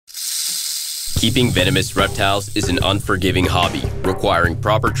Keeping venomous reptiles is an unforgiving hobby, requiring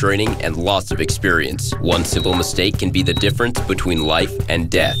proper training and lots of experience. One simple mistake can be the difference between life and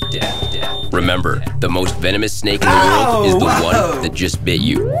death. Remember, the most venomous snake in the world is the one that just bit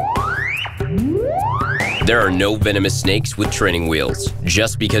you. There are no venomous snakes with training wheels.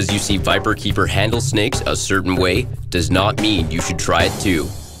 Just because you see Viperkeeper handle snakes a certain way does not mean you should try it too.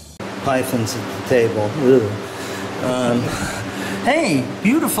 Pythons at the table. Hey,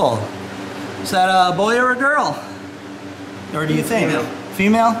 beautiful. Is that a boy or a girl? Or do you think?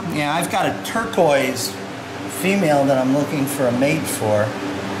 Female? Yeah, I've got a turquoise female that I'm looking for a mate for.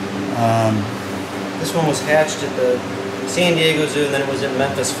 This one was hatched at the San Diego Zoo, and then it was in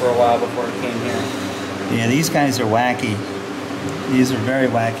Memphis for a while before it came here. Yeah, these guys are wacky. These are very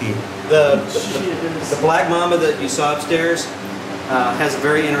wacky. The black mamba that you saw upstairs has a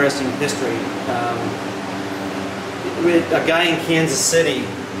very interesting history. A guy in Kansas City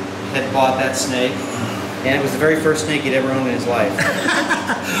had bought that snake, and it was the very first snake he'd ever owned in his life.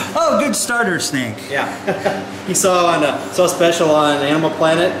 Oh, good starter snake. Yeah. He saw a special on Animal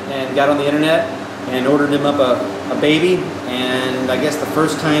Planet and got on the internet and ordered him up a baby, and I guess the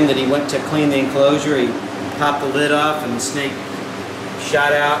first time that he went to clean the enclosure, he popped the lid off and the snake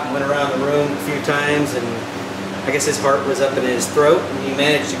shot out and went around the room a few times, and I guess his heart was up in his throat, and he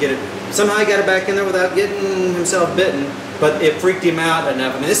managed to get it. Somehow he got it back in there without getting himself bitten, but it freaked him out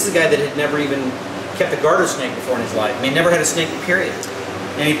enough. I mean, this is a guy that had never even kept a garter snake before in his life. I mean, never had a snake, period.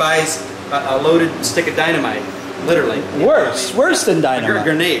 And he buys a loaded stick of dynamite, literally. Worse than dynamite. A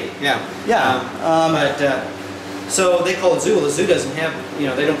grenade, yeah. Yeah. So they call it zoo. Well, the zoo doesn't have,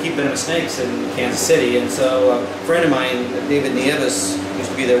 they don't keep venomous snakes in Kansas City. And so a friend of mine, David Nieves, used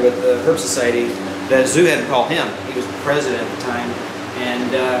to be there with the Herb Society. The zoo had to call him. He was the president at the time.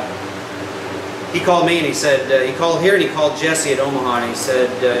 And he called me and he said, he called here and he called Jesse at Omaha and he said,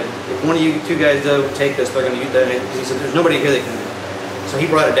 if one of you two guys don't take this, they're going to use that. He said, there's nobody here that can do it. So he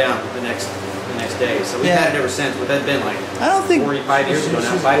brought it down the next day. So we've had it ever since. What that's been like? I don't think 45 years ago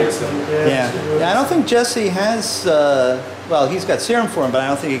now. 5 years ago. Yeah. I don't think Jesse has. Well, he's got serum for him, but I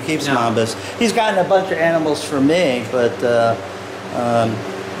don't think he keeps mambas. He's gotten a bunch of animals for me, but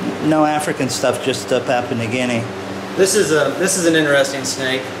no African stuff. Just Papua New Guinea. This is an interesting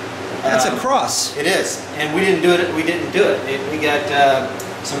snake. That's a cross. It is, and we didn't do it. We got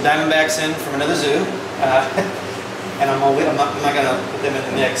some diamondbacks in from another zoo, and I'm not going to put them in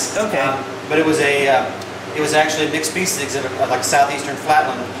the mix. Okay. But it was actually a mixed species exhibit, like southeastern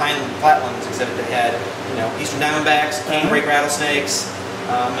flatland, pineland flatlands exhibit that had eastern diamondbacks, king break rattlesnakes,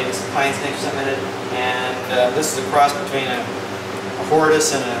 maybe some pine snakes or something in it, and this is a cross between a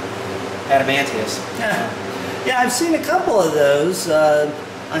horridus and a adamantius. Yeah, I've seen a couple of those.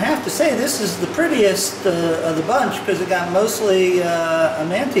 I have to say this is the prettiest of the bunch because it got mostly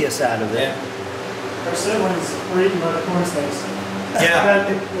Amantius out of it. Yeah. Our siblings were eating by the corn snakes. Yeah.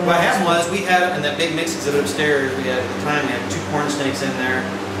 What happened was we had in that big mix exhibit upstairs. We had at the time we had 2 corn snakes in there,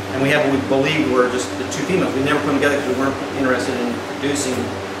 and we had what we believed were just the 2 females. We never put them together because we weren't interested in producing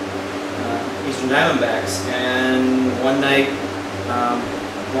eastern diamondbacks. And one night,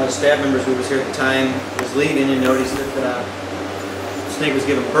 one of the staff members who was here at the time was leaving and noticed that snake was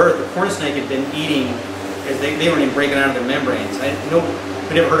giving birth. The corn snake had been eating, because they weren't even breaking out of their membranes.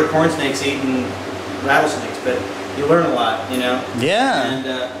 We never heard of corn snakes eating rattlesnakes, but you learn a lot, Yeah. And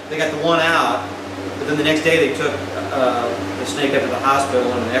they got the one out, but then the next day they took the snake up to the hospital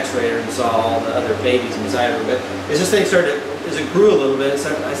and x-rayed her and saw all the other babies inside her. But as this thing as it grew a little bit,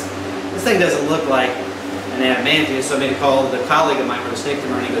 this thing doesn't look like an adamantius, so I made a call to the colleague of mine for the snake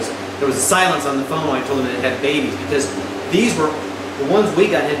tumor, and he goes, there was a silence on the phone when I told him that it had babies, because these were, the ones we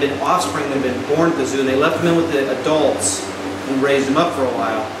got had been offspring that had been born at the zoo, and they left them in with the adults and raised them up for a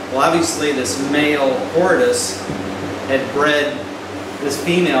while. Well, obviously this male horridus had bred this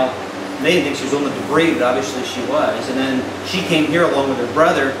female. They didn't think she was old enough to breed, but obviously she was. And then she came here along with her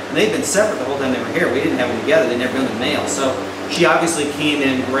brother, and they'd been separate the whole time they were here. We didn't have them together. They'd never been the male. So she obviously came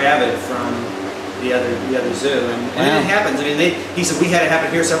in gravid from the other zoo, and it happens. I mean, he said we had it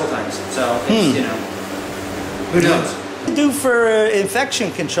happen here several times. So it's, who knows? What do you do for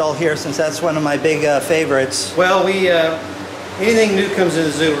infection control here, since that's one of my big favorites? Well, we anything new comes to the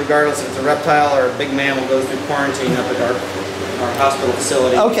zoo, regardless if it's a reptile or a big mammal, goes through quarantine up at our hospital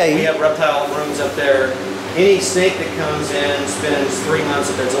facility. Okay. We have reptile rooms up there. Any snake that comes in spends 3 months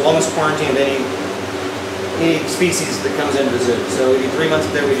up there. It's the longest quarantine of any species that comes into the zoo. So we do 3 months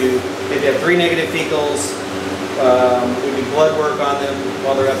up there. They have 3 negative fecals. We do blood work on them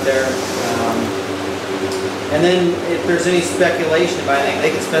while they're up there. And then if there's any speculation about anything,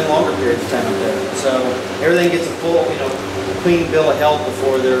 they can spend longer periods of time up there. So everything gets a full clean bill of health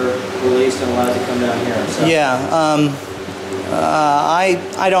before they're released and allowed to come down here. So. Yeah.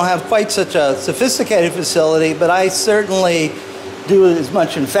 I don't have quite such a sophisticated facility, but I certainly do as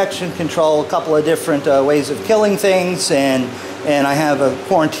much infection control, a couple of different ways of killing things, and I have a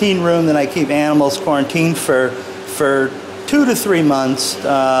quarantine room that I keep animals quarantined for 2 to 3 months.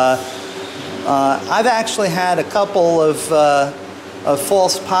 I've actually had a couple of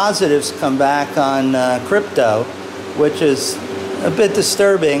false positives come back on crypto, which is a bit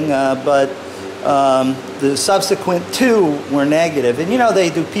disturbing, but the subsequent 2 were negative. And you know, they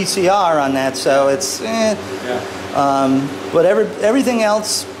do PCR on that, so it's but everything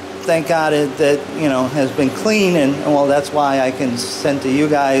else, thank God, that you know, has been clean, and well, that's why I can send to you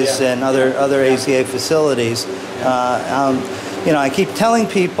guys and other AZA facilities. You know, I keep telling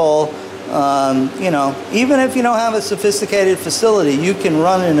people, you know, even if you don't have a sophisticated facility, you can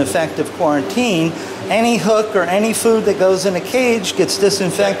run an effective quarantine. Any hook or any food that goes in a cage gets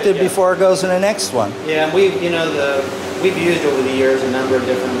disinfected before it goes in the next one. Yeah, and we've used over the years a number of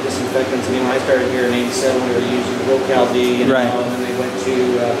different disinfectants. I mean, when I started here in '87, we were using Local-D, you know, and then they went to,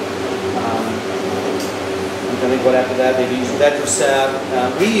 I think what after that, they've used Vetracep.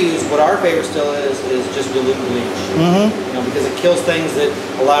 We use, what our favorite still is just dilute bleach. You know, because it kills things that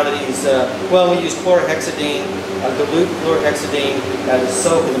a lot of these, well, we use chlorhexidine, dilute chlorhexidine as a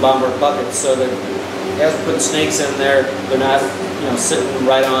soak in the bottom of our buckets, so that as we put snakes in there, they're not, you know, sitting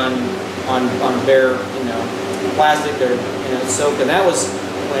right on bare, you know, plastic. They're, you know, soaked. And that was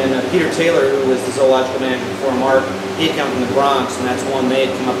when Peter Taylor, who was the zoological manager before Mark, he had come from the Bronx, and that's one they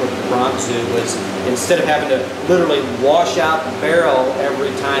had come up with the Bronx Zoo, was instead of having to literally wash out the barrel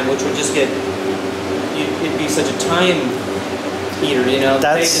every time, which would just get, it'd be such a time eater, you know.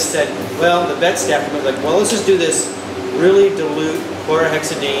 They just said, well, the vet staff was like, well, let's just do this really dilute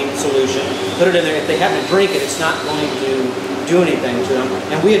chlorhexidine solution, put it in there. If they happen to drink it, it's not going to do anything to them.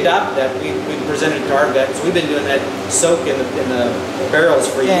 And we adopted that. We presented it to our vets. We've been doing that soak in the barrels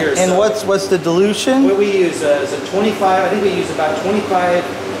for years. And so what's the dilution? What we use is a 25. I think we use about 25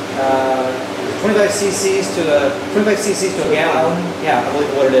 cc's to a gallon. Yeah, I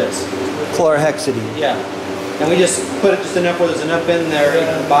believe what it is. Chlorhexidine. Yeah. And we just put it just enough where there's enough in there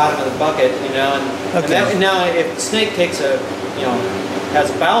at the bottom of the bucket, you know. And now if the snake takes has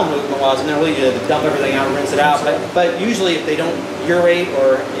a bowel movement while it's in there, we'll either dump everything out and rinse it out. But usually if they don't urate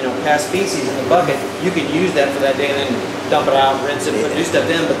or, you know, pass feces in the bucket, you could use that for that day and then dump it out, rinse it, put new stuff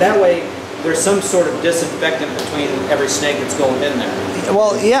in. But that way, there's some sort of disinfectant between every snake that's going in there.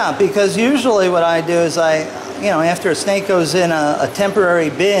 Well, yeah, because usually what I do is you know, after a snake goes in a temporary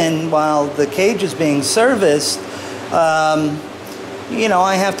bin while the cage is being serviced, you know,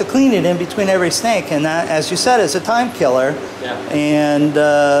 I have to clean it in between every snake, and that, as you said, is a time killer. Yeah. And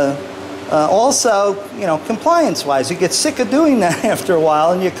also, you know, compliance-wise, you get sick of doing that after a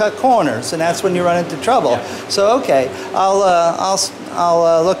while, and you cut corners, and that's when you run into trouble. Yeah. So, okay,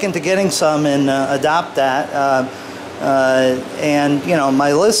 I'll look into getting some and adopt that. And you know,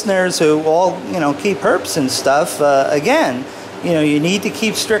 my listeners who all, you know, keep herps and stuff, again, you know, you need to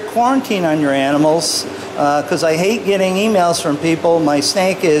keep strict quarantine on your animals, because I hate getting emails from people. My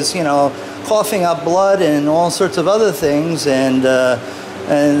snake is, you know, coughing up blood and all sorts of other things, and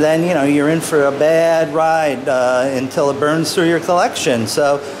then, you know, you're in for a bad ride until it burns through your collection.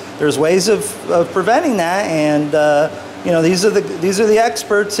 So there's ways of preventing that, and you know, these are the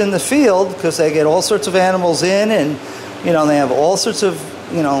experts in the field, because they get all sorts of animals in, and you know, they have all sorts of,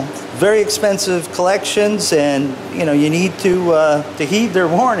 you know, very expensive collections, and you know, you need to heed their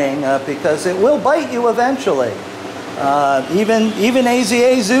warning, because it will bite you eventually. Even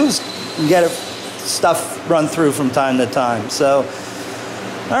AZA zoos get stuff run through from time to time. So,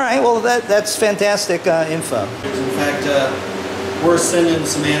 all right, well, that's fantastic info. In fact, we're sending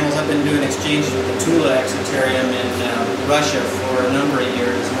some animals. I've been doing exchanges with the Tula Exotarium in Russia for a number of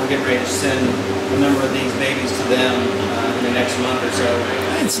years, and we're getting ready to send a number of these babies to them in the next month or so.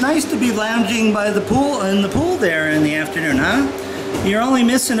 It's nice to be lounging by the pool, in the pool there in the afternoon, huh? You're only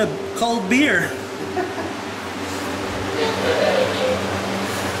missing a cold beer.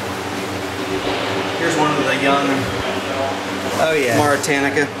 Here's one of the young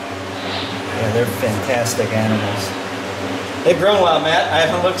Mauritanica. Yeah, they're fantastic animals. They've grown a while, Matt. I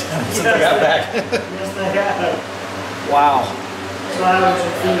haven't looked at them since I got back. Yes, they have. Wow. So I was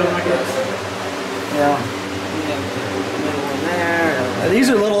feed them, I guess. Yeah. These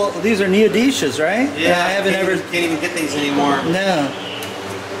are neodicias, right? Yeah, I can't even get these anymore. No.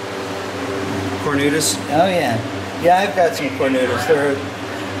 Cornutus. Oh yeah. Yeah, I've got some cornutus.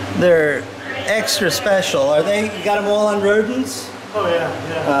 They're extra special. Are they? You got them all on rodents? Oh yeah.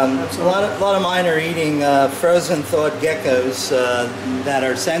 A lot of mine are eating frozen thawed geckos that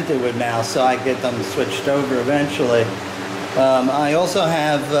are scented with mouse, so I get them switched over eventually. I also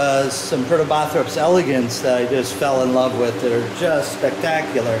have some Protobothrops elegans that I just fell in love with that are just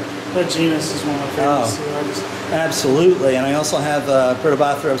spectacular. That genus is one of my favorites. Absolutely, and I also have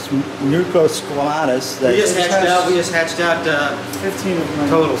Protobothrops nucosquamatus. That We just hatched out 15 of them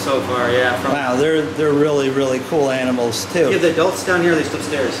total so far. Yeah. Wow, they're really cool animals too. Yeah, the adults down here, they still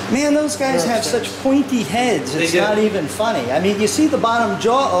upstairs. Man, those guys have such pointy heads. It's not even funny. I mean, you see the bottom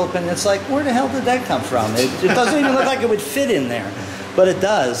jaw open, it's like, where the hell did that come from? It doesn't even look like it would fit in there. But it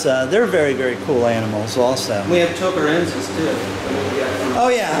does. They're very cool animals also. We have tocarensis too. Oh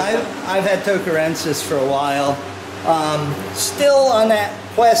yeah, I've had tocarensis for a while. Still on that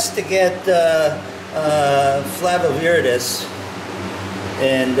quest to get flavoviridis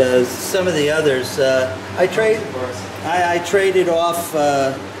and some of the others. I traded off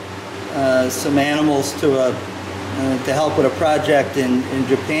some animals to help with a project in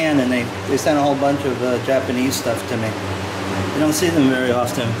Japan, and they sent a whole bunch of Japanese stuff to me. You don't see them very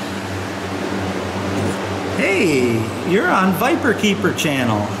often. Hey, you're on Viperkeeper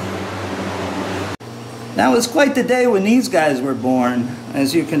channel. That was quite the day when these guys were born,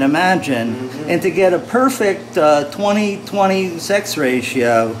 as you can imagine. And to get a perfect 20-20 sex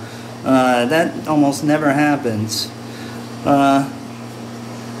ratio, that almost never happens.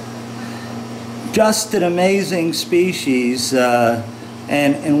 Just an amazing species,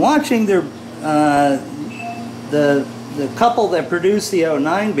 and watching their the couple that produced the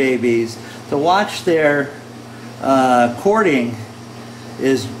 09 babies, to watch their courting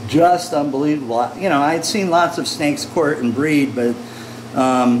is just unbelievable. You know, I'd seen lots of snakes court and breed, but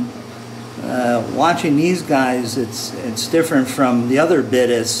watching these guys, it's different from the other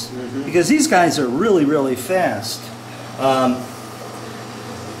Bitis, because these guys are really fast.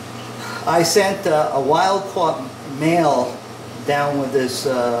 I sent a wild-caught male down with this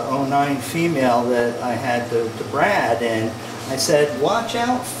 09 female that I had to Brad, and I said, watch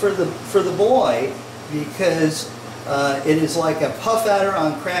out for the boy, because it is like a puff adder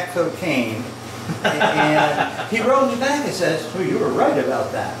on crack cocaine. And he wrote me back and says, oh, you were right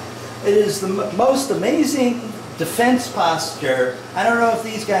about that. It is the most amazing defense posture. I don't know if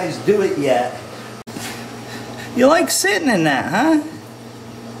these guys do it yet. You like sitting in that, huh?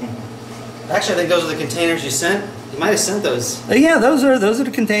 Actually, I think those are the containers you sent. You might have sent those. Yeah, those are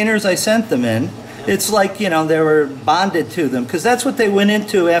the containers I sent them in. It's like, you know, they were bonded to them, because that's what they went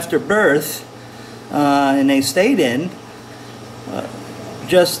into after birth, and they stayed in,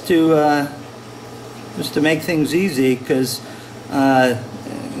 just to make things easy, because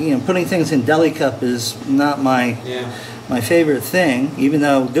you know, putting things in deli cup is not my favorite thing, even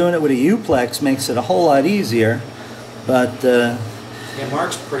though doing it with a Uplex makes it a whole lot easier. But yeah,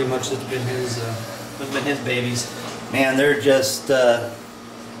 Mark's pretty much has been his babies. Man, they're just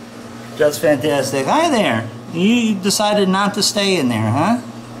fantastic. Hi there. You decided not to stay in there, huh?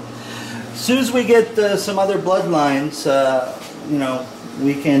 As soon as we get some other bloodlines, you know,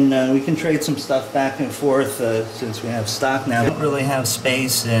 we can trade some stuff back and forth since we have stock now. I don't really have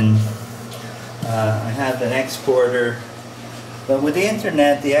space, and I have an exporter. But with the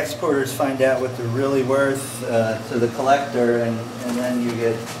internet, the exporters find out what they're really worth to the collector, and then you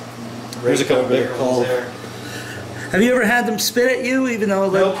get There's a couple bigger ones there. Have you ever had them spit at you, even though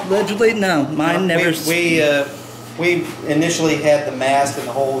allegedly? No, mine never. We initially had the mask and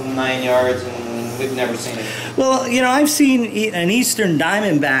the whole 9 yards, and we've never seen it. Well, you know, I've seen an eastern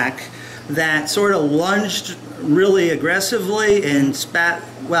diamondback that sort of lunged really aggressively and spat.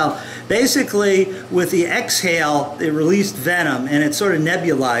 Well, basically with the exhale, it released venom and it sort of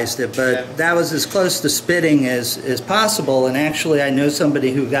nebulized it, but that was as close to spitting as possible. And actually, I know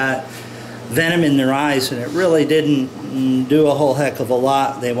somebody who got venom in their eyes, and it really didn't do a whole heck of a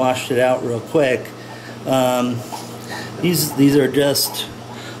lot. They washed it out real quick. These are just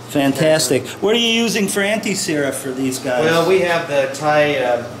fantastic. What are you using for anti-sera for these guys? Well, we have the Thai,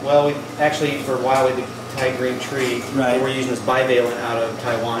 we actually, for a while, we did Thai green tree. Right. We're using this bivalent out of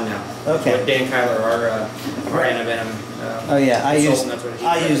Taiwan now. Okay. With Dan Kyler, our antivenom. Oh yeah, I use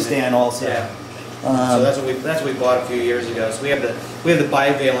use Dan also. Yeah. So that's what we bought a few years ago. So we have the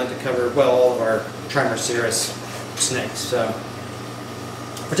bivalent to cover all of our Trimerceras snakes. So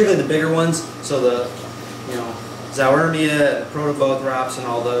particularly the bigger ones. So the Zauermia, Protobothrops, and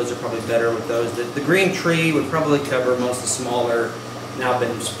all those are probably better with those. The green tree would probably cover most of the smaller, now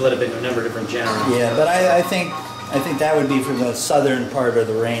been split up into a number of different genera. Yeah, but I think that would be for the southern part of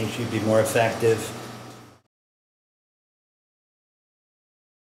the range. You'd be more effective.